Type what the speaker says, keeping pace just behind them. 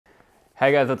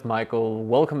Hey guys, it's Michael.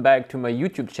 Welcome back to my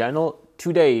YouTube channel.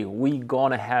 Today we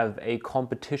gonna have a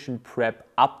competition prep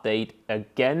update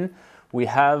again. We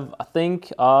have, I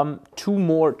think, 2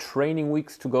 more training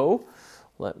weeks to go.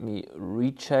 Let me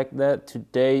recheck that.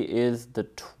 Today is the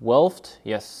 12th.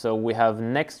 Yes, so we have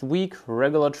next week,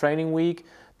 regular training week,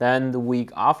 then the week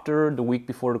after, the week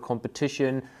before the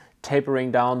competition,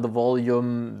 tapering down the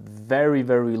volume very,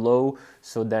 very low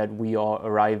so that we are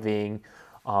arriving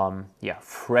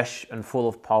fresh and full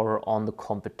of power on the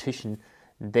competition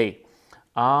day.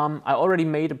 I already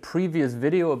made a previous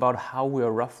video about how we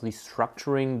are roughly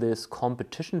structuring this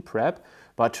competition prep,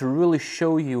 but to really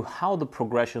show you how the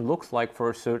progression looks like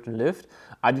for a certain lift,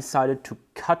 I decided to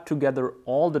cut together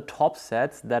all the top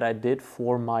sets that I did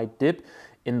for my dip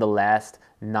in the last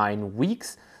 9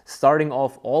 weeks, starting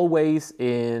off always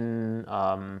in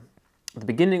the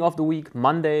beginning of the week,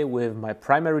 Monday, with my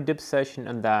primary dip session,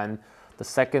 and then the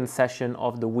second session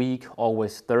of the week,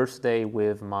 always Thursday,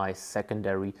 with my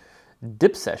secondary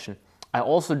dip session. I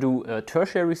also do a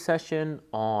tertiary session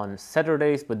on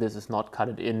Saturdays, but this is not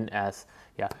cut in as,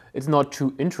 it's not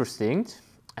too interesting.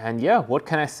 And what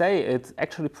can I say? It's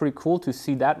actually pretty cool to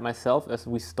see that myself, as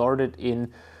we started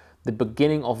in the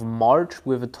beginning of March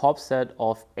with a top set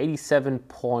of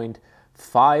 87.5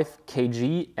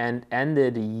 kg and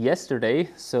ended yesterday,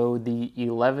 so the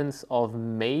 11th of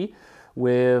May,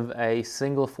 with a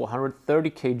single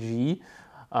 430 kg.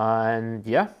 And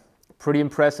pretty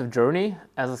impressive journey.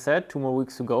 As I said, 2 more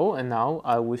weeks to go, and now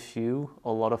I wish you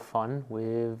a lot of fun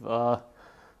with a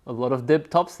lot of dip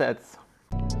top sets.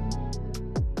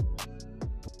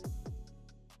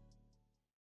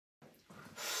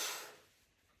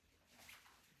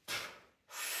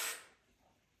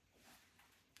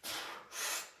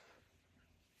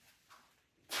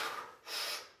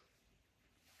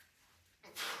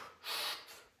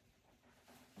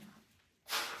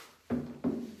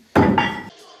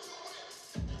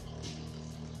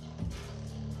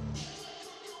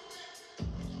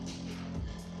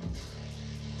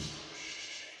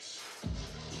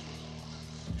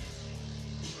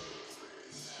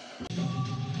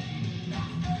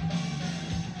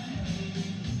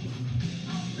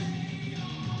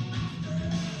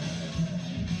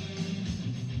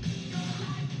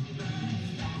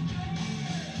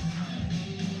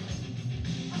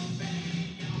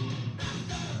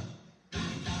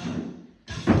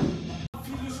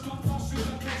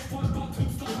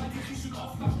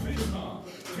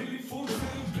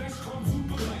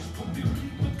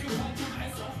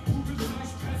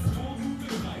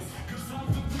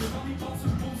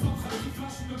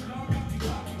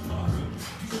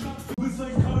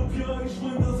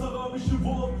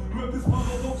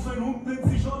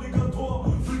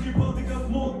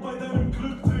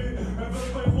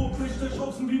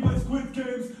 Wie bei Squid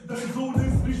Games, dein Sohn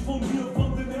ist nicht von mir,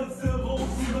 von den Herzen heraus.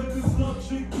 Und dein Islam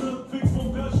schickt fix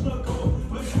vom Bergschnack auf.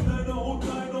 Brech in deiner Haut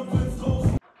ein, auch wenn's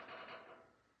draußen.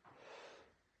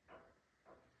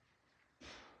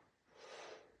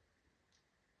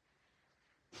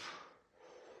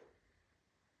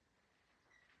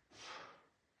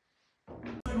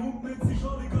 Dein Hund nennt sich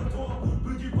Alligator,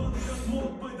 begib das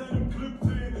Mord bei deinem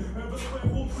Clip-Dreh. Er wird bei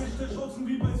Rotlicht erschossen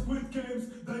wie bei Squid Games.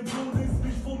 Dein Sohn ist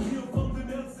nicht von mir, von den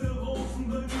Herzen heraus. Und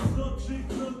dein Islam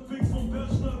schickt fix vom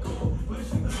Bergschnack auf.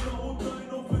 Brech in deiner Haut ein,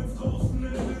 auch wenn's draußen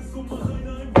hell ist, und mach eine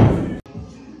Einwürfe.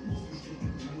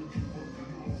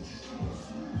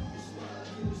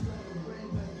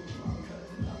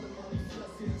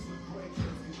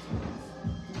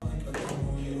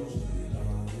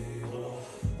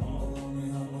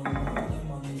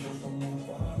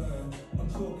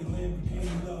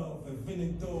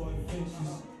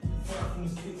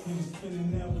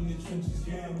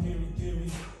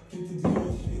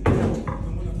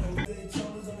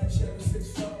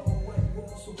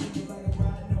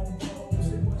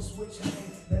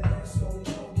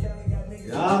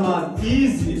 Ja, Mann,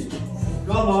 easy.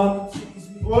 Komm on.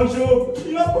 Unschub.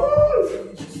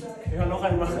 Jawohl. Ja, noch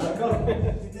einen machen. Ja, komm.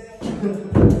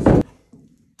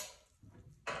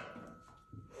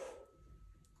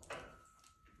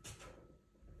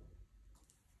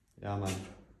 Ja, Mann.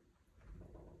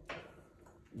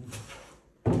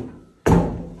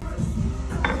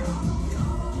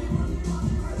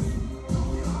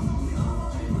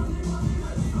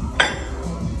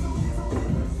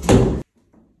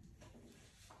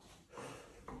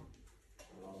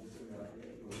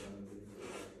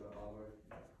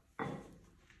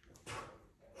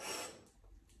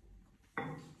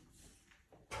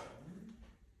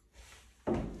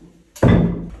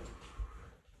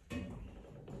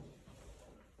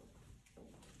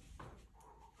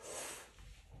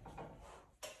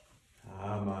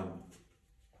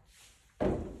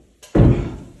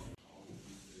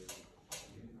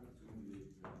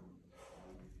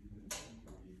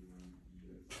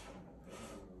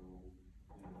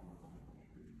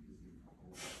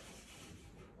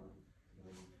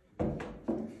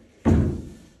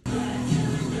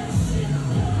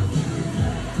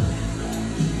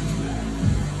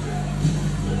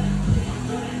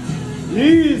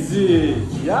 Easy!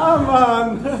 Ja,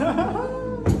 Mann!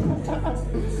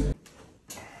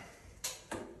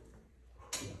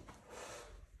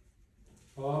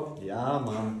 Ja,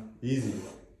 Mann. Easy.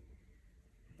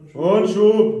 Und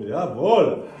Schub.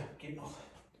 Jawohl. Geht noch.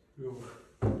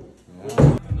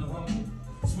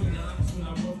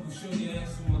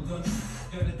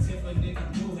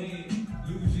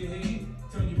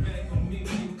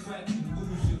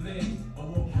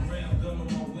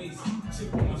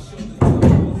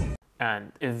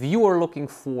 And if you are looking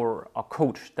for a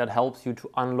coach that helps you to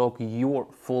unlock your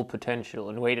full potential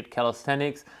in weighted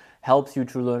calisthenics, helps you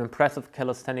to learn impressive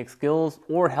calisthenic skills,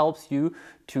 or helps you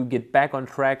to get back on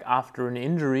track after an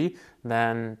injury,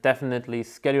 then definitely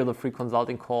schedule the free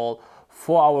consulting call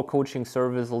for our coaching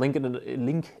service. Link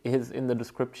is in the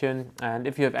description. And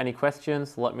if you have any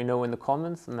questions, let me know in the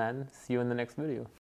comments, and then see you in the next video.